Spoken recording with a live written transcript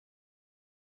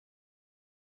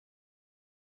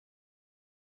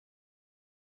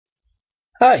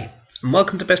Hi, and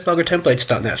welcome to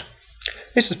bestbloggertemplates.net.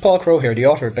 This is Paul Crow here, the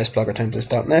author of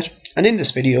bestbloggertemplates.net, and in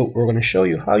this video we're going to show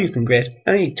you how you can create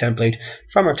any template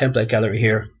from our template gallery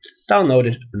here, download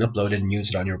it and upload it and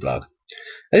use it on your blog.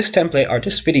 This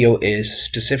video is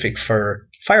specific for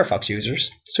Firefox users,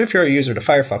 so if you're a user of the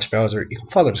Firefox browser, you can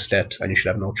follow the steps and you should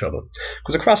have no trouble.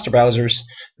 Because across the browsers,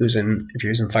 if you're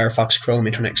using Firefox, Chrome,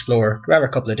 Internet Explorer, there are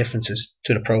a couple of differences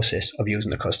to the process of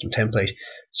using a custom template,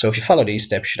 so if you follow these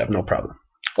steps, you should have no problem.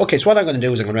 Okay, so what I'm going to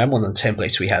do is I'm going to grab one of the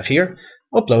templates we have here,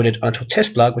 upload it onto a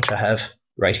test blog which I have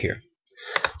right here.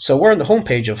 So we're on the home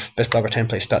page of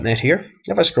bestbloggertemplates.net here.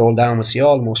 If I scroll down, we'll see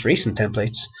all the most recent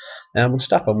templates, and we'll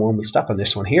stop on one. We'll stop on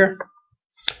this one here,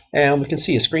 and we can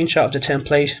see a screenshot of the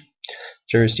template.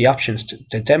 There's the options to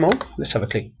the demo. Let's have a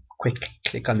quick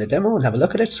click on the demo and have a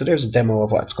look at it. So there's a demo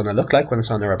of what it's going to look like when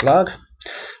it's on our blog.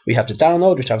 We have the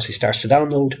download, which obviously starts to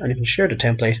download, and you can share the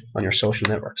template on your social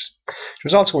networks.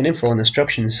 There's also an info and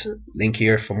instructions link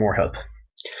here for more help.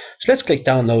 So let's click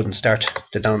download and start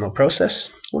the download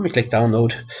process. When we click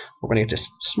download, we're going to get this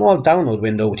small download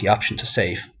window with the option to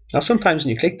save. Now sometimes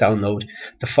when you click download,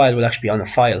 the file will actually be on a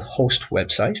file host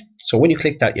website. So when you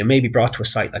click that, you may be brought to a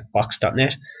site like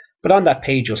box.net, but on that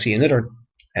page you'll see another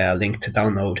link to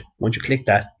download. Once you click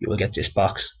that, you will get this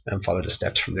box and follow the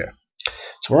steps from there.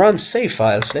 So we're on save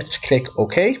files. Let's click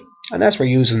OK, and as we're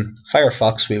using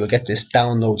Firefox, we will get this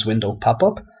downloads window pop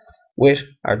up with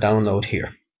our download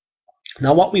here.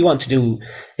 Now what we want to do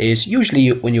is, usually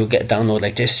when you get a download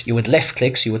like this, you would left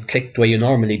click, so you would click the way you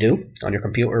normally do on your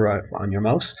computer or on your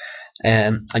mouse,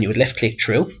 and you would left click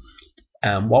through.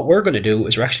 What we're going to do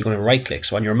is we're actually going to right click.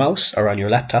 So on your mouse or on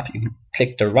your laptop, you can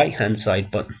click the right hand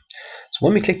side button. So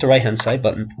when we click the right hand side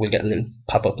button, we'll get a little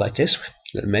pop up like this,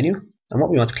 little menu. And what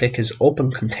we want to click is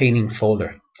open containing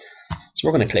folder. So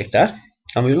we're going to click that,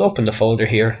 and we will open the folder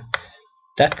here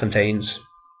that contains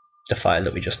the file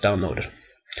that we just downloaded.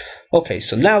 Okay,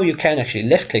 so now you can actually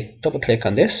left click, double click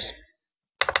on this,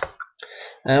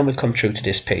 and we'll come through to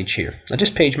this page here. Now this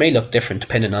page may look different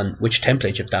depending on which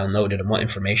template you've downloaded and what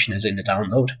information is in the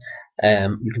download.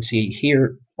 You can see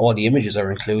here all the images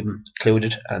are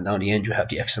included, and down the end you have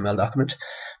the XML document.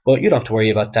 But you don't have to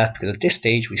worry about that, because at this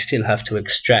stage we still have to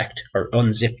extract or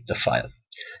unzip the file,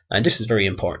 and this is very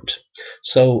important.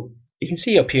 So you can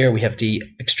see up here we have the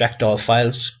extract all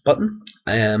files button,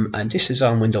 and this is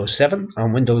on Windows 7.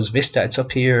 On Windows Vista it's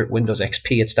up here, Windows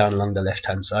XP it's down along the left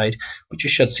hand side, but you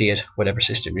should see it whatever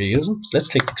system you're using. So let's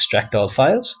click extract all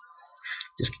files.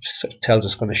 This tells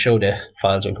us it's going to show the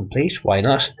files are complete. Why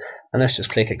not? And let's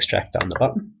just click extract on the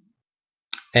button,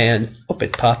 and up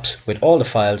it pops with all the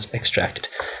files extracted.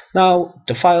 Now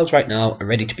the files right now are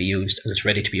ready to be used, and it's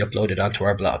ready to be uploaded onto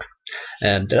our blog.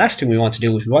 The last thing we want to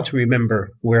do is we want to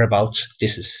remember whereabouts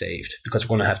this is saved, because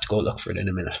we're going to have to go look for it in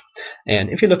a minute. And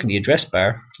if you look in the address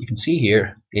bar, you can see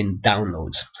here in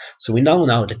downloads. So we know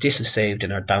now that this is saved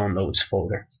in our downloads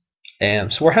folder.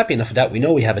 So we're happy enough with that. We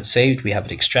know we have it saved, we have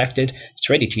it extracted, it's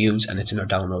ready to use, and it's in our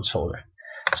downloads folder.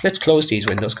 So let's close these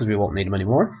windows because we won't need them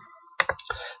anymore.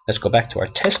 Let's go back to our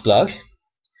test blog,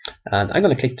 and I'm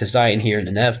going to click design here in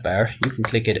the nav bar. You can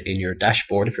click it in your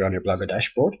dashboard if you're on your Blogger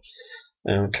dashboard,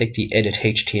 and click the edit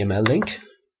HTML link,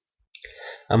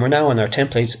 and we're now on our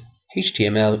templates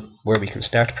HTML, where we can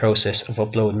start the process of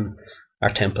uploading our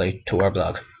template to our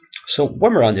blog. So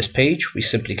when we're on this page, we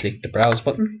simply click the browse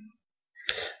button,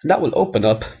 and that will open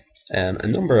up a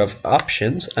number of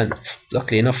options, and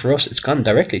luckily enough for us it's gone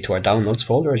directly to our downloads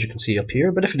folder, as you can see up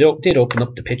here. But if it did open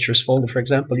up the pictures folder, for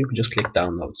example, you can just click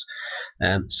downloads.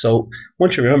 So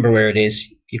once you remember where it is,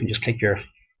 you can just click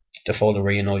the folder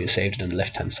where you know you saved it on the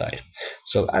left hand side.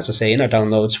 So as I say, in our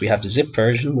downloads we have the zip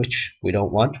version, which we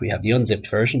don't want. We have the unzipped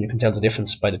version. You can tell the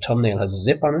difference by the thumbnail has a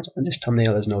zip on it, and this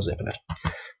thumbnail has no zip in it.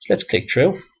 So let's click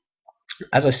through.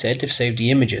 As I said, they've saved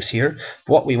the images here.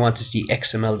 What we want is the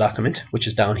XML document, which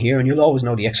is down here, and you'll always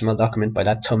know the XML document by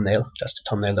that thumbnail. That's the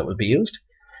thumbnail that will be used.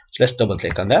 So let's double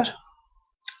click on that.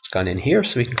 It's gone in here,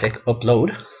 so we can click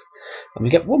upload, and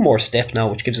we get one more step now,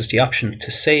 which gives us the option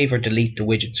to save or delete the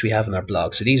widgets we have in our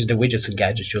blog. So these are the widgets and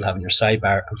gadgets you'll have in your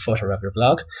sidebar and footer of your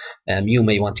blog. You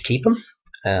may want to keep them.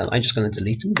 I'm just going to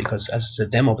delete them, because as it's a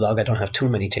demo blog I don't have too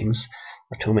many things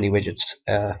or too many widgets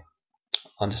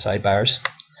on the sidebars.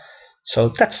 So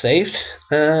that's saved,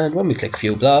 and when we click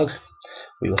view blog,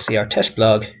 we will see our test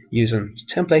blog using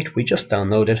the template we just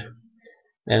downloaded,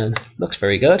 and looks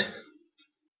very good.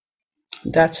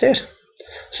 That's it.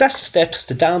 So that's the steps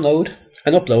to download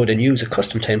and upload and use a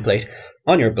custom template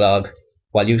on your blog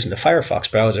while using the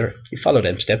Firefox browser. If you follow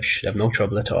them steps, you should have no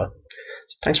trouble at all.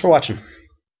 So thanks for watching.